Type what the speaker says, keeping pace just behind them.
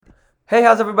Hey,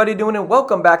 how's everybody doing? And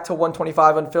welcome back to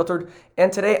 125 Unfiltered.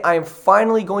 And today I am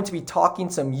finally going to be talking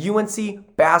some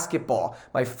UNC basketball.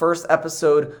 My first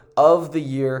episode of the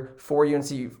year for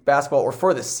UNC basketball, or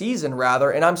for the season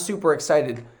rather, and I'm super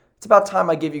excited. It's about time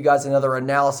I give you guys another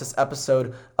analysis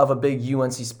episode of a big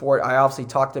UNC sport. I obviously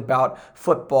talked about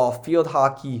football, field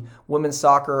hockey, women's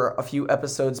soccer a few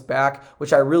episodes back,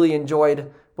 which I really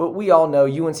enjoyed. But we all know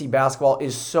UNC basketball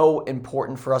is so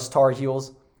important for us Tar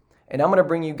Heels. And I'm going to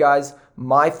bring you guys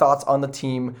my thoughts on the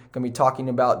team. Going to be talking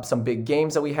about some big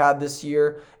games that we had this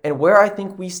year and where I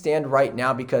think we stand right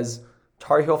now, because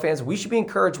Tar Heel fans, we should be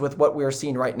encouraged with what we are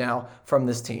seeing right now from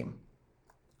this team.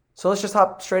 So let's just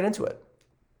hop straight into it.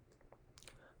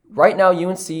 Right now,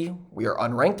 UNC, we are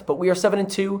unranked, but we are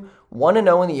 7-2,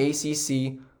 1-0 in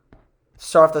the ACC.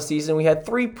 Start off the season, we had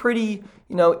three pretty,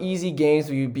 easy games.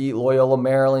 We beat Loyola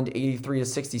Maryland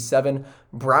 83-67.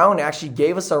 Brown actually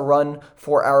gave us a run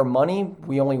for our money.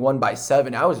 We only won by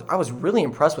 7. I was really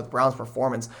impressed with Brown's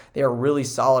performance. They are really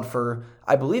solid for.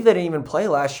 I believe they didn't even play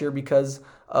last year because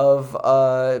of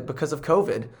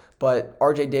COVID. But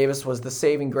RJ Davis was the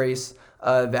saving grace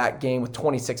that game with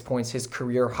 26 points, his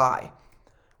career high.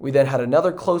 We then had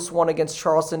another close one against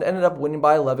Charleston, ended up winning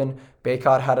by 11.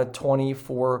 Bacot had a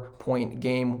 24-point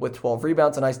game with 12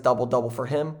 rebounds, a nice double-double for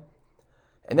him.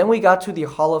 And then we got to the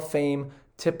Hall of Fame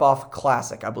Tip-Off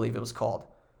Classic, I believe it was called.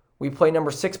 We play number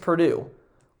 6 Purdue.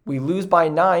 We lose by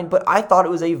 9, but I thought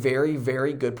it was a very,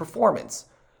 very good performance.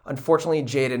 Unfortunately,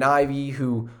 Jaden Ivey,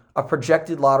 who a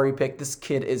projected lottery pick, this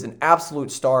kid is an absolute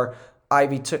star.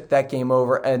 Ivey took that game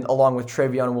over, and along with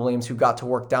Travion Williams, who got to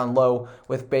work down low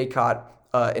with Bacot,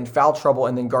 in foul trouble,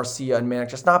 and then Garcia and Manic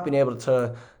just not being able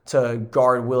to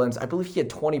guard Williams. I believe he had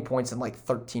 20 points in like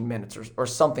 13 minutes or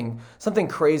something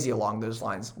crazy along those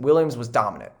lines. Williams was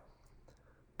dominant.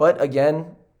 But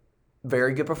again,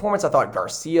 very good performance. I thought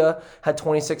Garcia had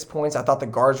 26 points. I thought the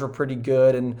guards were pretty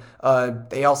good, and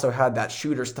they also had that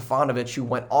shooter, Stefanovic, who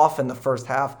went off in the first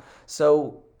half.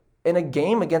 So in a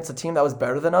game against a team that was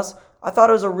better than us, I thought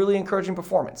it was a really encouraging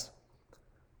performance.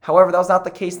 However, that was not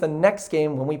the case the next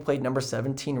game when we played number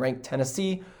 17 ranked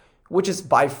Tennessee, which is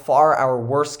by far our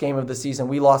worst game of the season.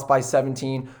 We lost by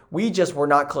 17. We just were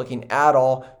not clicking at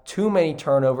all. Too many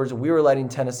turnovers. We were letting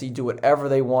Tennessee do whatever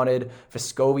they wanted.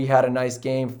 Vescovi had a nice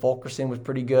game. Fulkerson was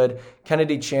pretty good.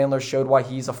 Kennedy Chandler showed why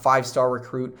he's a 5-star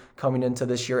recruit coming into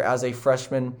this year as a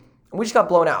freshman. And we just got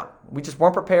blown out. We just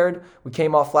weren't prepared. We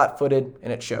came off flat-footed,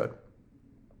 and it showed.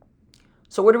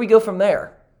 So where do we go from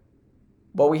there?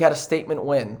 Well, we had a statement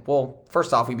win. Well,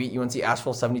 first off, we beat UNC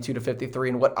Asheville 72-53,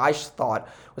 and what I thought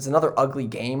was another ugly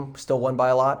game, still won by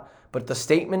a lot. But the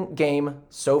statement game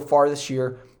so far this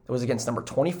year, it was against number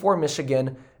 24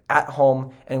 Michigan at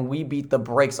home, and we beat the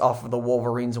brakes off of the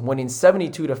Wolverines, winning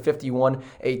 72-51,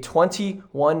 a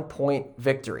 21-point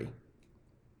victory.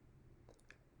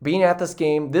 Being at this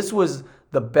game, this was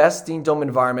the best Dean Dome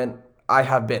environment I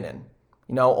have been in.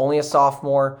 Only a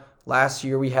sophomore. Last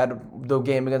year, we had the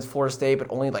game against Florida State, but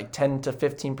only like 10 to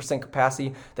 15%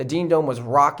 capacity. The Dean Dome was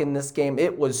rocking this game.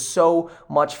 It was so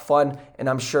much fun, and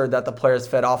I'm sure that the players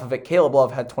fed off of it. Caleb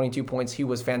Love had 22 points. He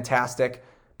was fantastic.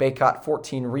 Bacot,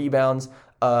 14 rebounds.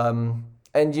 I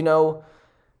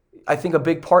think a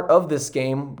big part of this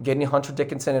game, getting Hunter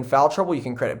Dickinson in foul trouble, you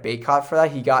can credit Bacot for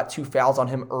that. He got 2 fouls on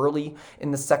him early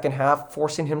in the second half,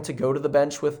 forcing him to go to the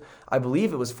bench with, I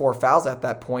believe it was 4 fouls at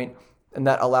that point. And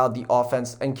that allowed the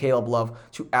offense and Caleb Love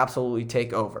to absolutely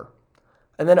take over.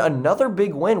 And then another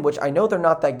big win, which I know they're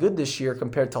not that good this year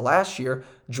compared to last year,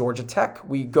 Georgia Tech.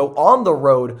 We go on the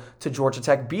road to Georgia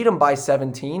Tech, beat them by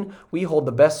 17. We hold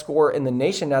the best scorer in the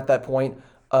nation at that point.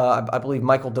 I believe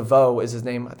Michael DeVoe is his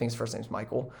name. I think his first name's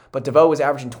Michael. But DeVoe was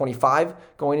averaging 25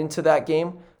 going into that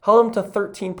game. Held him to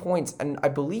 13 points, and I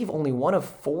believe only 1 of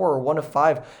 4 or 1 of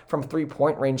 5 from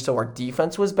three-point range, so our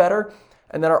defense was better.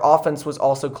 And then our offense was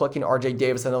also clicking. RJ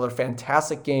Davis, another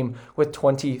fantastic game with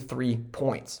 23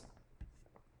 points.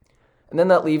 And then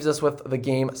that leaves us with the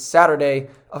game Saturday,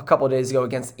 a couple of days ago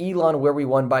against Elon, where we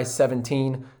won by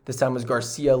 17. This time was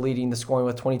Garcia leading the scoring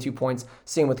with 22 points.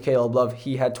 Same with Caleb Love.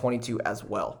 He had 22 as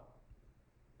well.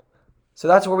 So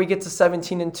that's where we get to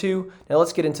 17-2. Now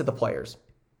let's get into the players.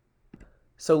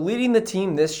 So leading the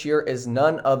team this year is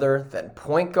none other than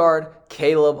point guard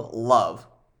Caleb Love.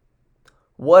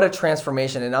 What a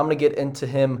transformation, and I'm going to get into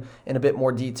him in a bit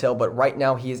more detail, but right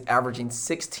now he is averaging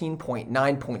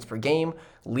 16.9 points per game,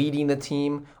 leading the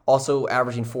team, also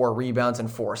averaging 4 rebounds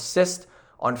and 4 assists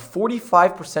on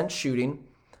 45% shooting,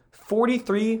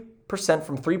 43%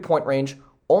 from three-point range,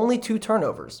 only 2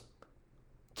 turnovers.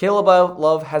 Caleb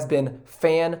Love has been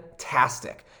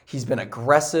fantastic. He's been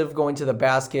aggressive going to the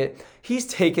basket. He's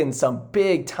taken some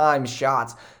big time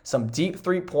shots, some deep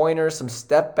three-pointers, some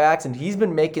step backs, and he's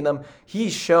been making them.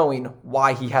 He's showing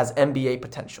why he has NBA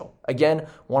potential. Again,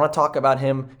 want to talk about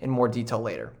him in more detail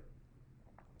later.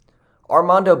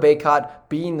 Armando Bacot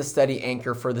being the steady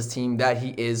anchor for this team that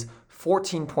he is.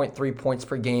 14.3 points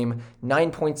per game,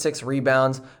 9.6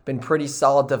 rebounds, been pretty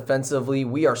solid defensively.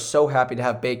 We are so happy to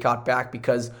have Bacot back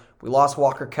because we lost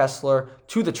Walker Kessler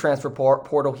to the transfer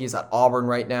portal. He's at Auburn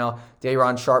right now.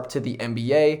 Day'Ron Sharpe to the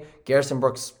NBA. Garrison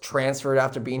Brooks transferred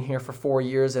after being here for 4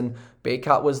 years, and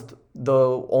Bacot was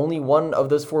the only one of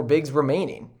those 4 bigs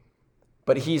remaining.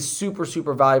 But he's super,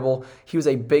 super valuable. He was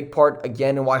a big part,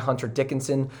 again, in why Hunter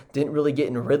Dickinson didn't really get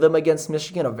in rhythm against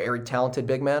Michigan, a very talented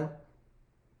big man.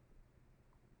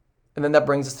 And then that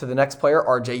brings us to the next player,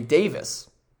 RJ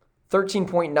Davis.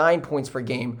 13.9 points per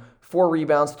game, 4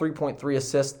 rebounds, 3.3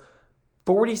 assists,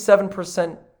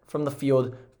 47% from the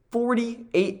field,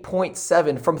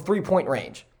 48.7 from three-point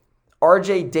range.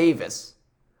 RJ Davis,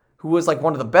 who was like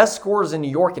one of the best scorers in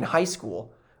New York in high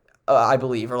school, I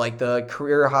believe, or like the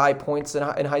career high points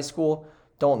in high school.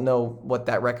 Don't know what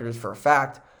that record is for a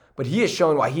fact, but he is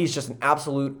showing why he's just an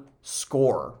absolute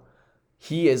scorer.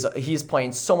 He's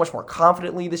playing so much more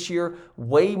confidently this year,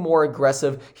 way more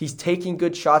aggressive. He's taking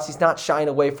good shots. He's not shying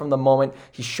away from the moment.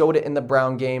 He showed it in the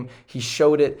Brown game. He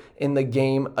showed it in the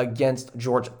game against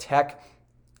Georgia Tech.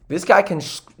 This guy can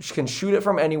shoot it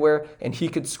from anywhere, and he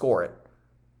could score it.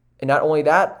 And not only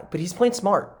that, but he's playing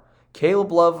smart.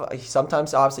 Caleb Love,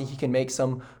 sometimes obviously he can make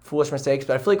some foolish mistakes,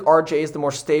 but I feel like RJ is the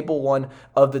more stable one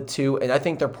of the two, and I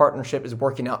think their partnership is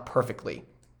working out perfectly.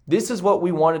 This is what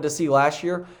we wanted to see last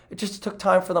year. It just took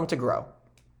time for them to grow.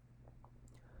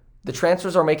 The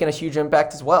transfers are making a huge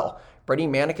impact as well. Brady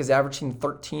Manek is averaging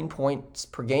 13 points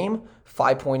per game,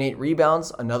 5.8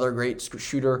 rebounds. Another great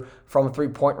shooter from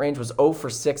three-point range, was 0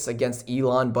 for 6 against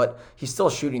Elon, but he's still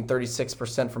shooting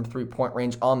 36% from three-point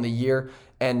range on the year.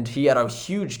 And he had a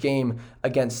huge game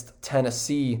against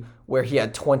Tennessee where he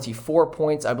had 24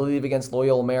 points. I believe against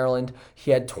Loyola Maryland,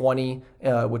 he had 20,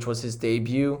 which was his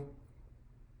debut.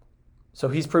 So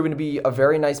he's proven to be a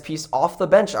very nice piece off the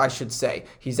bench, I should say.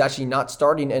 He's actually not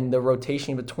starting in the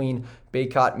rotation between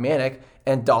Bacot, Manek,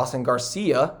 and Dawson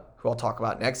Garcia, who I'll talk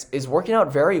about next, is working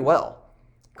out very well.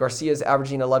 Garcia is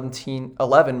averaging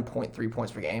 11.3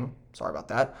 points per game. Sorry about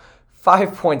that.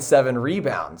 5.7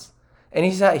 rebounds. And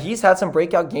he's had some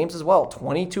breakout games as well.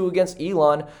 22 against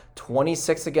Elon,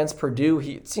 26 against Purdue.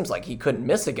 It seems like he couldn't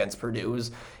miss against Purdue.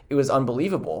 It was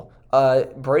unbelievable.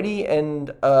 Brady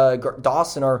and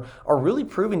Dawson are really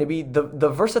proving to be the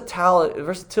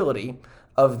versatility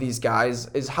of these guys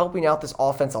is helping out this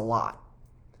offense a lot.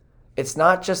 It's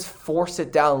not just force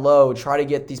it down low, try to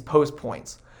get these post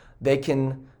points. They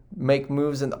can make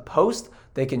moves in the post.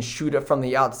 They can shoot it from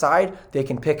the outside. They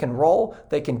can pick and roll.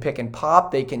 They can pick and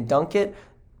pop. They can dunk it.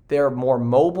 They're more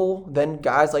mobile than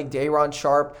guys like Day'Ron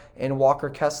Sharpe and Walker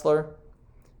Kessler.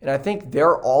 And I think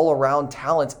their all-around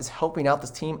talents is helping out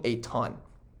this team a ton.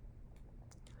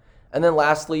 And then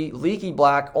lastly, Leaky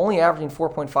Black, only averaging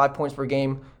 4.5 points per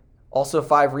game, also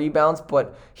 5 rebounds,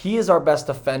 but he is our best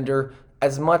defender.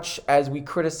 As much as we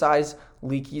criticize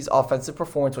Leaky's offensive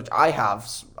performance, which I have,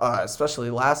 especially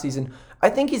last season, I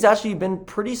think he's actually been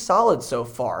pretty solid so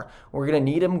far. We're going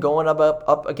to need him going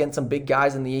up against some big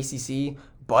guys in the ACC,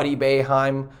 Buddy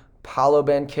Boeheim, Paolo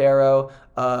Banchero.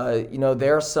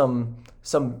 There are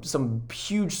some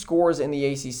huge scores in the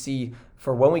ACC.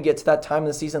 For when we get to that time of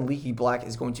the season, Leaky Black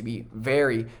is going to be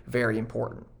very, very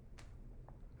important.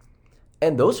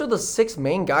 And those are the 6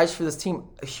 main guys for this team.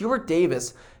 Hubert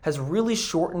Davis has really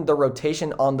shortened the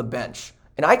rotation on the bench,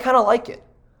 and I kind of like it.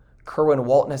 Kerwin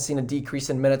Walton has seen a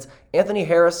decrease in minutes. Anthony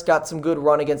Harris got some good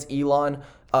run against Elon.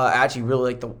 I actually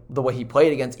really like the way he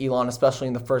played against Elon, especially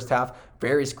in the first half.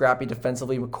 Very scrappy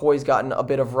defensively. McCoy's gotten a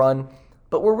bit of run,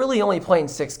 but we're really only playing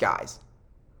 6 guys.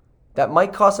 That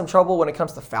might cause some trouble when it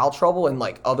comes to foul trouble and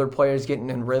like other players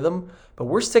getting in rhythm, but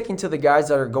we're sticking to the guys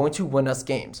that are going to win us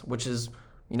games, which is,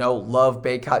 Love,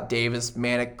 Bacot, Davis,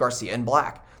 Manek, Garcia, and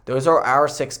Black. Those are our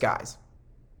 6 guys.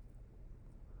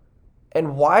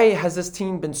 And why has this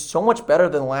team been so much better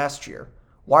than last year?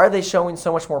 Why are they showing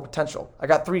so much more potential? I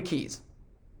got 3 keys.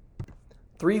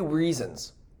 3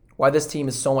 reasons why this team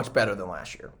is so much better than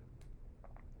last year.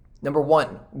 Number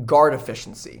 1, guard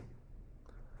efficiency.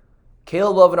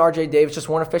 Caleb Love and RJ Davis just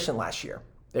weren't efficient last year.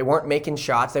 They weren't making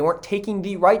shots. They weren't taking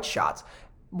the right shots.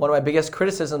 One of my biggest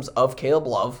criticisms of Caleb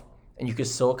Love, and you can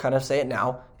still kind of say it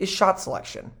now, is shot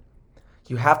selection.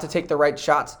 You have to take the right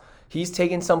shots. He's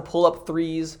taking some pull-up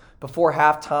threes before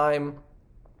halftime.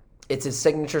 It's his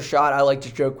signature shot. I like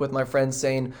to joke with my friends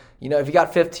saying, if you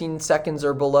got 15 seconds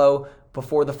or below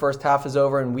before the first half is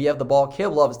over and we have the ball,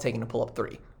 Caleb Love is taking a pull-up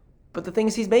three. But the thing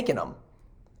is, he's making them.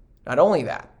 Not only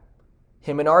that,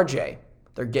 him and RJ,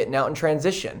 they're getting out in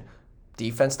transition.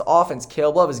 Defense to offense,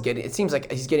 Caleb Love it seems like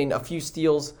he's getting a few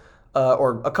steals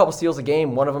or a couple steals a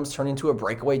game. One of them's turned into a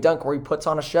breakaway dunk where he puts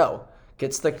on a show,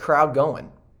 gets the crowd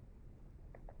going.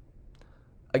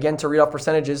 Again, to read off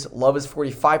percentages, Love is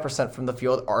 45% from the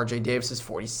field, RJ Davis is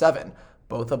 47%,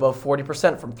 both above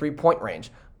 40% from three-point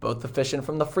range, both efficient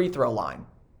from the free throw line.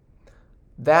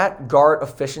 That guard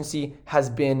efficiency has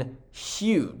been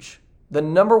huge. The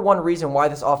number one reason why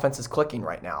this offense is clicking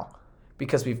right now,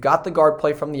 because we've got the guard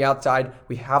play from the outside,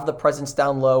 we have the presence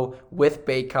down low with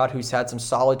Bacot, who's had some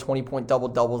solid 20-point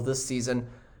double-doubles this season,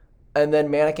 and then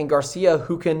Manek and Garcia,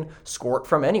 who can score it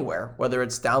from anywhere, whether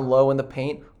it's down low in the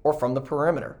paint or from the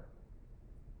perimeter.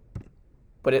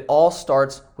 But it all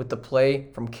starts with the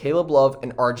play from Caleb Love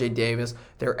and RJ Davis.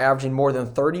 They're averaging more than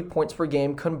 30 points per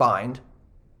game combined.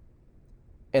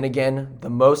 And again, the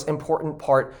most important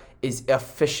part is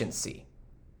efficiency.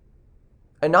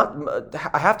 And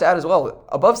I have to add as well,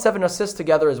 above 7 assists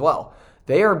together as well.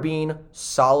 They are being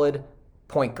solid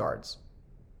point guards.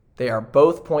 They are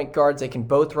both point guards. They can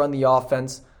both run the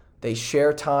offense. They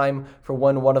share time for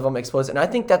when one of them explodes. And I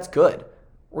think that's good.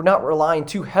 We're not relying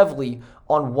too heavily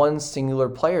on one singular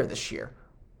player this year.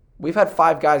 We've had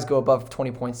 5 guys go above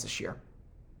 20 points this year.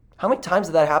 How many times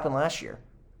did that happen last year?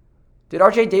 Did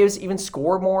RJ Davis even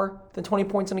score more than 20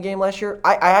 points in a game last year?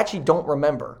 I actually don't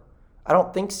remember. I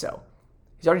don't think so.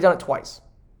 He's already done it twice.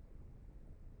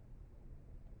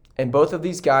 And both of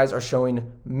these guys are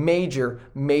showing major,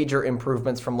 major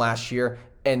improvements from last year,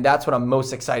 and that's what I'm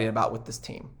most excited about with this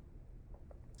team.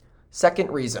 Second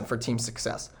reason for team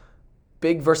success,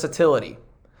 big versatility.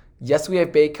 Yes, we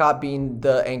have Bacot being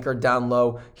the anchor down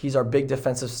low. He's our big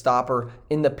defensive stopper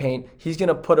in the paint. He's going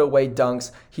to put away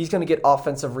dunks. He's going to get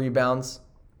offensive rebounds.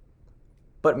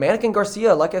 But Manek and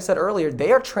Garcia, like I said earlier,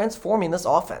 they are transforming this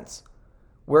offense.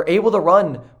 We're able to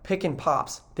run pick and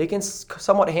pops. They can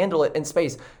somewhat handle it in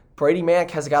space. Brady Manek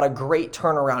has got a great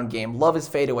turnaround game. Love his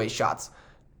fadeaway shots.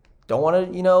 Don't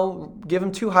want to, give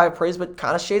him too high of praise, but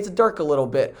kind of shades of Dirk a little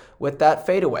bit with that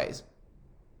fadeaways.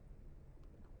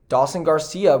 Dawson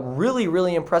Garcia, really,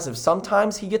 really impressive.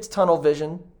 Sometimes he gets tunnel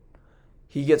vision.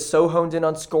 He gets so honed in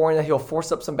on scoring that he'll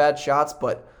force up some bad shots,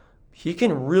 but he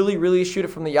can really, really shoot it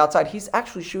from the outside. He's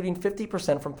actually shooting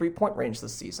 50% from three-point range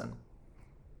this season.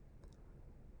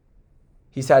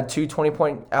 He's had 2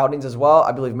 20-point outings as well.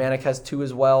 I believe Manek has 2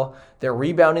 as well. They're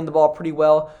rebounding the ball pretty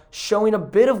well, showing a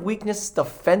bit of weakness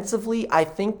defensively. I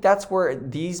think that's where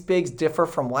these bigs differ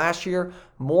from last year.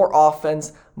 More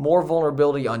offense, more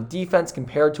vulnerability on defense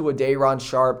compared to a Day'Ron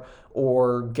Sharpe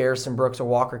or Garrison Brooks or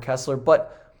Walker Kessler.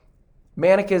 But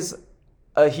Manek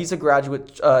he's a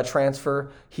graduate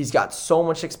transfer. He's got so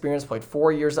much experience, played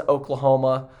 4 years at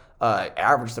Oklahoma.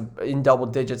 Averaged in double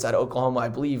digits at Oklahoma, I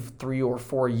believe 3 or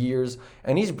 4 years.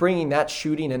 And he's bringing that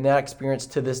shooting and that experience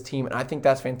to this team, and I think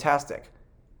that's fantastic.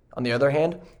 On the other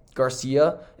hand,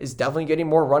 Garcia is definitely getting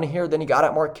more run here than he got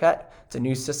at Marquette. It's a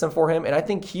new system for him, and I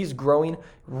think he's growing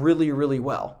really, really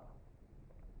well.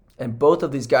 And both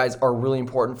of these guys are really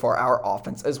important for our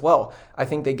offense as well. I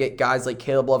think they get guys like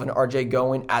Caleb Love and RJ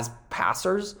going as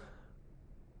passers.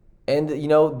 And,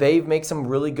 they make some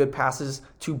really good passes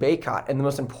to Bacot. And the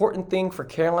most important thing for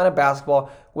Carolina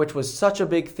basketball, which was such a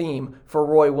big theme for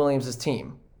Roy Williams'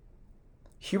 team,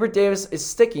 Hubert Davis is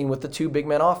sticking with the 2 big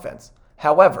men offense.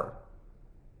 However,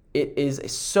 it is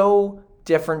so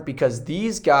different because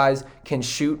these guys can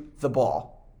shoot the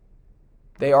ball.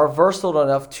 They are versatile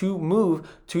enough to move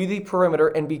to the perimeter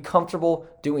and be comfortable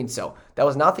doing so. That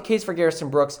was not the case for Garrison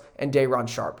Brooks and Day'Ron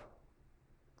Sharpe.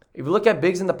 If you look at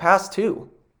bigs in the past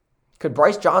too, could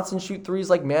Bryce Johnson shoot threes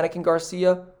like Manek and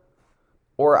Garcia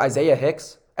or Isaiah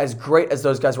Hicks? As great as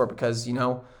those guys were, because,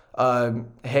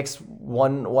 Hicks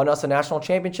won us a national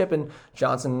championship, and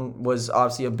Johnson was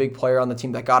obviously a big player on the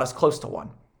team that got us close to one.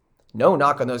 No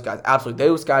knock on those guys. Absolutely.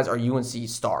 Those guys are UNC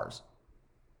stars.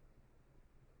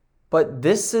 But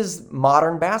this is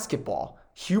modern basketball.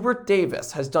 Hubert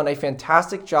Davis has done a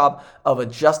fantastic job of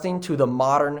adjusting to the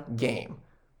modern game.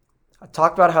 I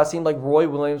talked about how it seemed like Roy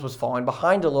Williams was falling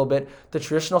behind a little bit. The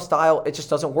traditional style, it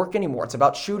just doesn't work anymore. It's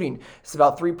about shooting. It's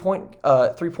about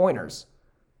three-pointers.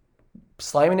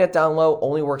 Slamming it down low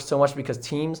only works so much because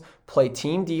teams play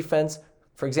team defense.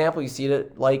 For example, you see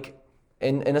it like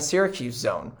in a Syracuse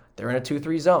zone. They're in a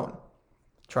 2-3 zone,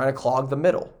 trying to clog the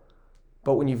middle.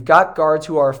 But when you've got guards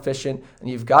who are efficient and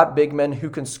you've got big men who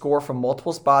can score from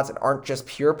multiple spots and aren't just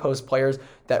pure post players,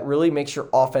 that really makes your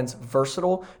offense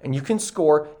versatile and you can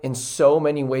score in so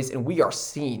many ways. And we are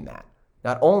seeing that.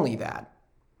 Not only that,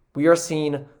 we are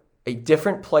seeing a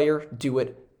different player do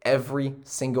it every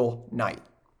single night.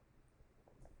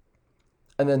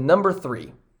 And then number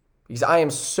 3, because I am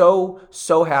so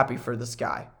happy for this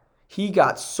guy. He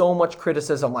got so much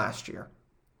criticism last year.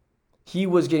 He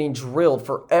was getting drilled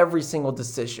for every single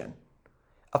decision.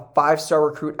 A 5-star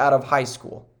recruit out of high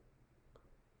school.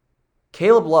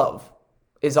 Caleb Love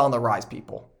is on the rise,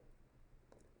 people.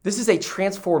 This is a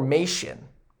transformation.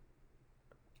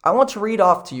 I want to read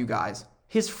off to you guys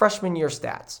his freshman year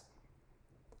stats.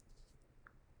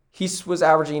 He was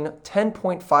averaging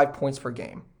 10.5 points per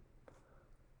game.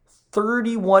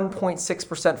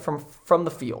 31.6% from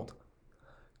the field.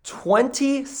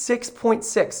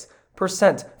 26.6%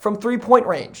 from three-point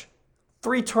range.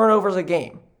 3 turnovers a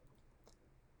game.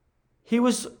 He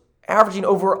was averaging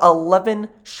over 11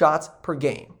 shots per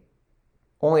game,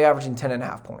 only averaging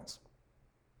 10.5 points.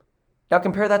 Now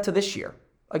compare that to this year.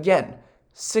 Again,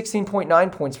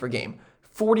 16.9 points per game,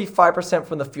 45%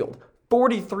 from the field,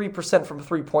 43% from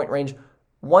three-point range,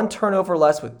 1 turnover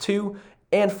less with 2,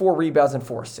 and 4 rebounds and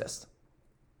 4 assists.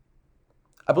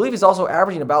 I believe he's also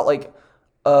averaging about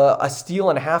a steal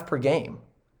and a half per game.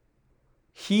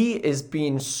 He is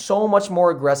being so much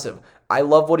more aggressive. I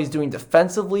love what he's doing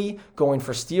defensively, going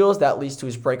for steals. That leads to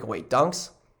his breakaway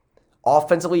dunks.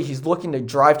 Offensively, he's looking to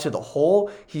drive to the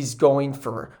hole. He's going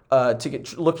for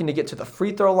looking to get to the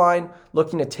free throw line,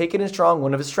 looking to take it in strong.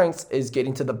 One of his strengths is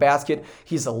getting to the basket.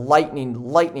 He's a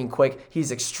lightning quick.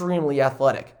 He's extremely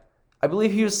athletic. I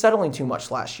believe he was settling too much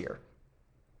last year.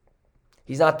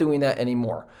 He's not doing that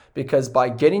anymore because by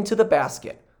getting to the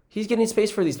basket, he's getting space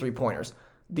for these three-pointers.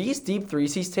 These deep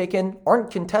threes he's taken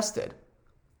aren't contested.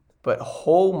 But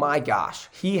oh my gosh,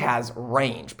 he has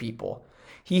range, people.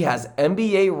 He has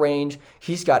NBA range.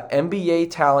 He's got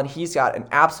NBA talent. He's got an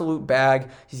absolute bag.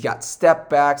 He's got step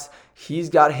backs. He's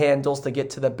got handles to get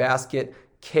to the basket.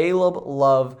 Caleb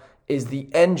Love is the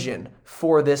engine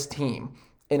for this team.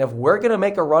 And if we're going to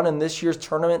make a run in this year's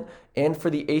tournament and for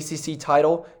the ACC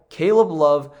title, Caleb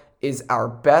Love is our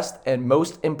best and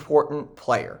most important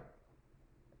player.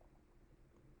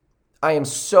 I am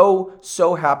so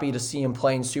happy to see him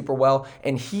playing super well,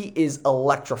 and he is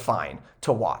electrifying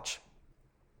to watch.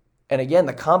 And again,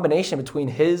 the combination between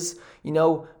his,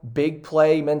 big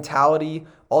play mentality,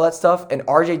 all that stuff, and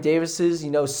RJ Davis's,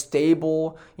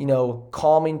 stable,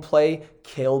 calming play.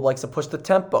 Caleb likes to push the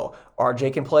tempo.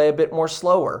 RJ can play a bit more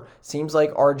slower. Seems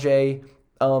like RJ,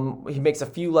 he makes a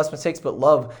few less mistakes, but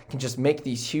Love can just make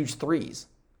these huge threes.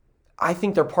 I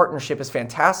think their partnership is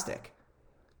fantastic.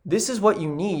 This is what you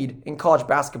need in college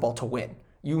basketball to win.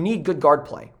 You need good guard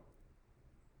play.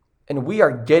 And we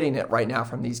are getting it right now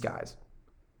from these guys.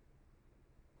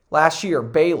 Last year,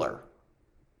 Baylor,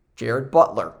 Jared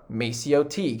Butler, Maceo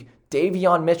Teague,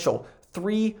 Davion Mitchell,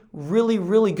 3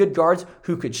 really good guards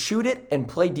who could shoot it and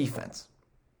play defense.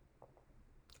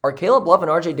 Are Caleb Love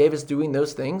and RJ Davis doing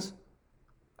those things?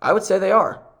 I would say they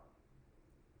are.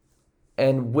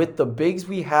 And with the bigs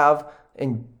we have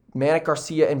in Manic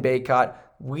Garcia and Bacot,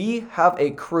 we have a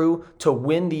crew to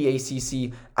win the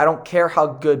ACC. I don't care how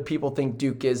good people think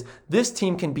Duke is. This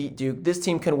team can beat Duke. This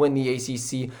team can win the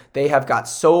ACC. They have got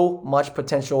so much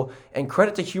potential. And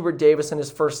credit to Hubert Davis in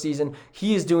his first season.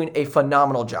 He is doing a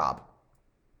phenomenal job.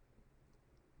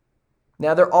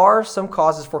 Now, there are some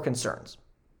causes for concerns.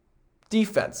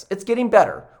 Defense, it's getting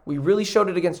better. We really showed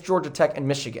it against Georgia Tech and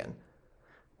Michigan.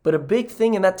 But a big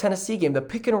thing in that Tennessee game, the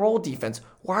pick and roll defense,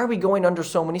 why are we going under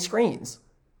so many screens?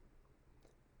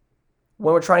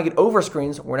 When we're trying to get over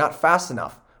screens, we're not fast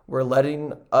enough. We're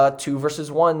letting 2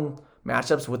 versus 1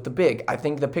 matchups with the big. I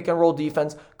think the pick and roll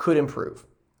defense could improve.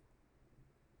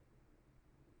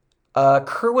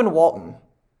 Kerwin Walton,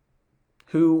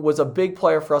 who was a big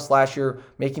player for us last year,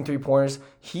 making 3-pointers,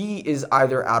 he is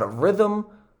either out of rhythm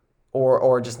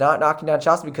or just not knocking down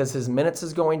shots because his minutes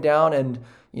is going down. And,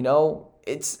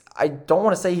 I don't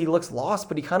want to say he looks lost,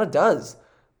 but he kind of does.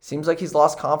 Seems like he's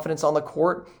lost confidence on the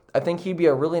court. I think he'd be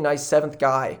a really nice 7th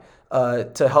guy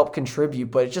to help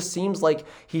contribute, but it just seems like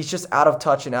he's just out of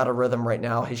touch and out of rhythm right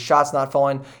now. His shot's not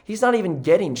falling. He's not even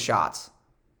getting shots,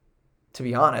 to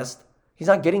be honest. He's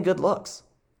not getting good looks.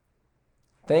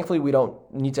 Thankfully, we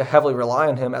don't need to heavily rely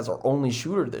on him as our only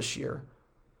shooter this year.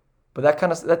 But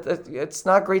it's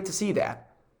not great to see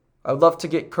that. I'd love to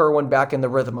get Kerwin back in the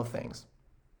rhythm of things.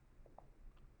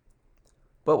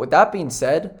 But with that being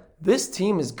said, this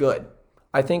team is good.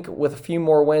 I think with a few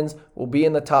more wins, we'll be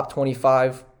in the top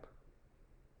 25.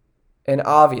 And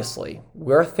obviously,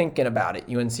 we're thinking about it,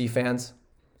 UNC fans.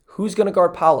 Who's going to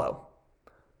guard Paolo?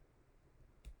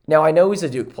 Now, I know he's a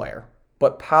Duke player,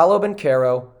 but Paolo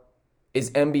Banchero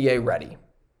is NBA ready.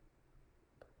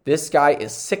 This guy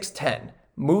is 6'10",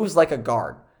 moves like a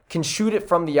guard, can shoot it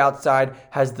from the outside,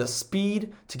 has the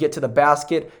speed to get to the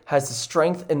basket, has the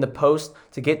strength in the post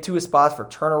to get to his spots for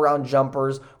turnaround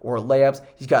jumpers or layups.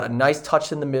 He's got a nice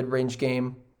touch in the mid-range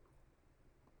game.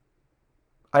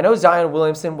 I know Zion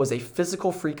Williamson was a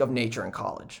physical freak of nature in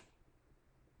college,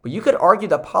 but you could argue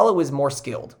that Paolo is more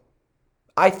skilled.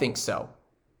 I think so.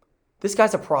 This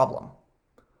guy's a problem.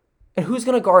 And who's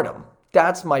going to guard him?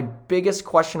 That's my biggest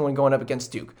question when going up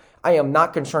against Duke. I am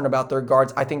not concerned about their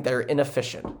guards. I think they're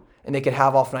inefficient, and they could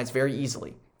have off nights very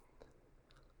easily.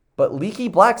 But Leaky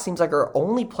Black seems like our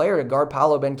only player to guard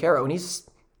Paolo Banchero, and he's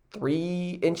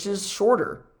 3 inches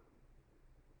shorter.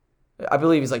 I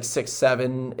believe he's like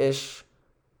 6'7"-ish,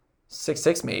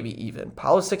 6'6" maybe even.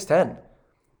 Paolo's 6'10".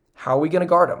 How are we going to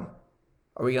guard him?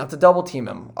 Are we going to have to double team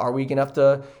him? Are we going to have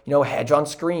to, hedge on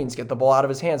screens, get the ball out of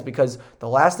his hands? Because the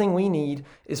last thing we need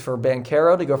is for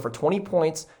Banchero to go for 20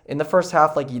 points in the first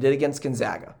half like he did against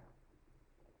Gonzaga.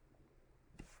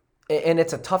 And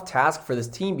it's a tough task for this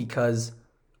team because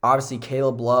obviously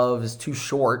Caleb Love is too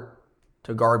short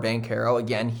to guard Banchero.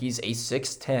 Again, he's a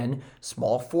 6'10",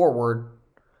 small forward.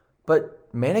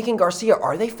 But Manek and Garcia,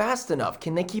 are they fast enough?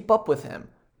 Can they keep up with him?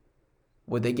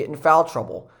 Would they get in foul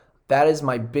trouble? That is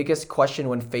my biggest question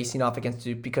when facing off against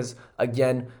Duke because,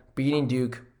 again, beating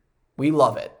Duke, we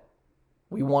love it.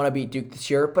 We want to beat Duke this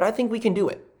year, but I think we can do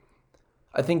it.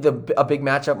 I think a big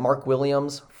matchup, Mark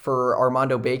Williams for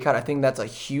Armando Bacot, I think that's a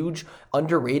huge,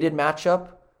 underrated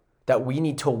matchup that we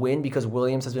need to win because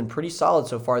Williams has been pretty solid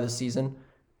so far this season.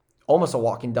 Almost a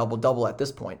walking double-double at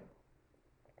this point.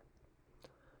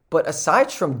 But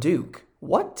aside from Duke,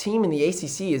 what team in the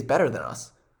ACC is better than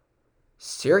us?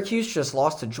 Syracuse just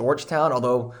lost to Georgetown,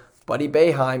 although Buddy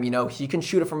Boeheim, he can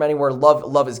shoot it from anywhere.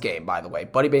 Love his game, by the way.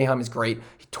 Buddy Boeheim is great.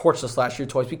 He torched us last year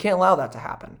twice. We can't allow that to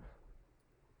happen.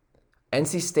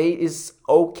 NC State is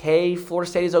okay.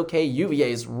 Florida State is okay.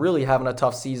 UVA is really having a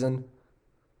tough season.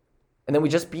 And then we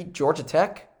just beat Georgia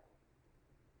Tech.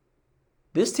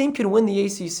 This team can win the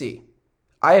ACC.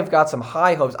 I have got some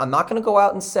high hopes. I'm not going to go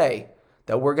out and say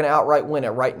that we're going to outright win it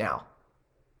right now.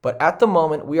 But at the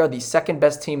moment, we are the second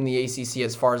best team in the ACC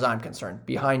as far as I'm concerned,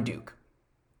 behind Duke.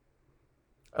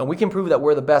 And we can prove that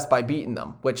we're the best by beating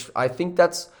them, which I think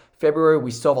that's February. We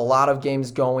still have a lot of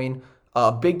games going.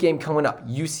 A big game coming up,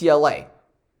 UCLA.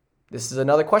 This is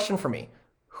another question for me.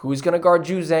 Who's going to guard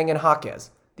Juzang and Jaquez?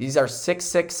 These are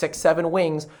 6'6", 6'7"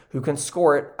 wings who can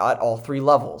score it at all 3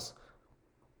 levels.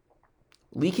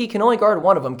 Leaky can only guard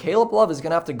one of them. Caleb Love is going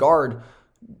to have to guard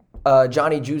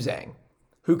Johnny Juzang,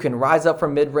 who can rise up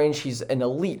from mid-range. He's an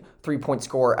elite three-point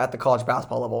scorer at the college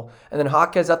basketball level. And then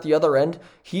Jaquez at the other end,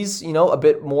 he's, a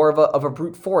bit more of a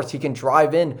brute force. He can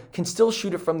drive in, can still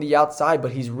shoot it from the outside,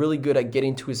 but he's really good at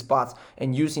getting to his spots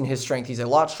and using his strength. He's a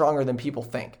lot stronger than people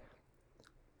think.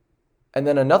 And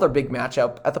then another big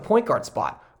matchup at the point guard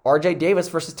spot, RJ Davis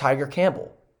versus Tiger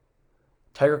Campbell.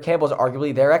 Tiger Campbell is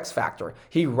arguably their X factor.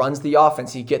 He runs the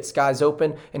offense, he gets guys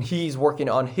open, and he's working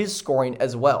on his scoring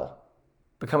as well,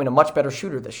 becoming a much better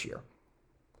shooter this year.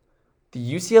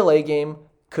 The UCLA game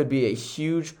could be a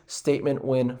huge statement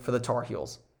win for the Tar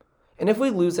Heels. And if we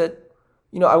lose it,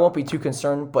 I won't be too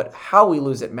concerned, but how we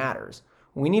lose it matters.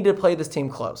 We need to play this team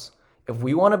close. If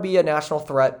we want to be a national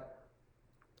threat,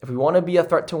 if we want to be a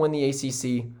threat to win the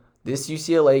ACC, this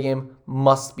UCLA game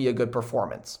must be a good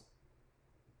performance.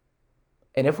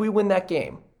 And if we win that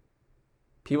game,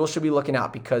 people should be looking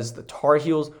out because the Tar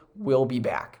Heels will be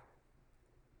back.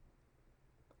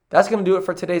 That's going to do it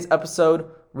for today's episode.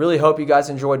 Really hope you guys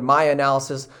enjoyed my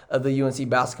analysis of the UNC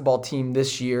basketball team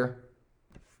this year.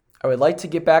 I would like to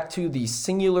get back to the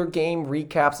singular game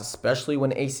recaps, especially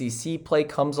when ACC play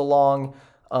comes along.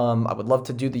 I would love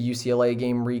to do the UCLA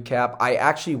game recap. I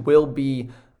actually will be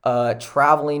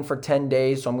traveling for 10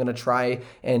 days, so I'm going to try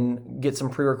and get some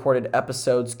pre-recorded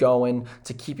episodes going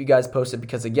to keep you guys posted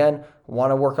because, again,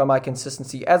 want to work on my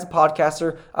consistency as a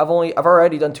podcaster. I've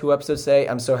already done 2 episodes today.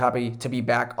 I'm so happy to be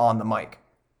back on the mic.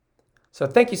 So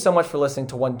thank you so much for listening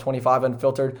to 125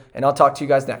 Unfiltered, and I'll talk to you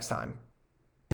guys next time.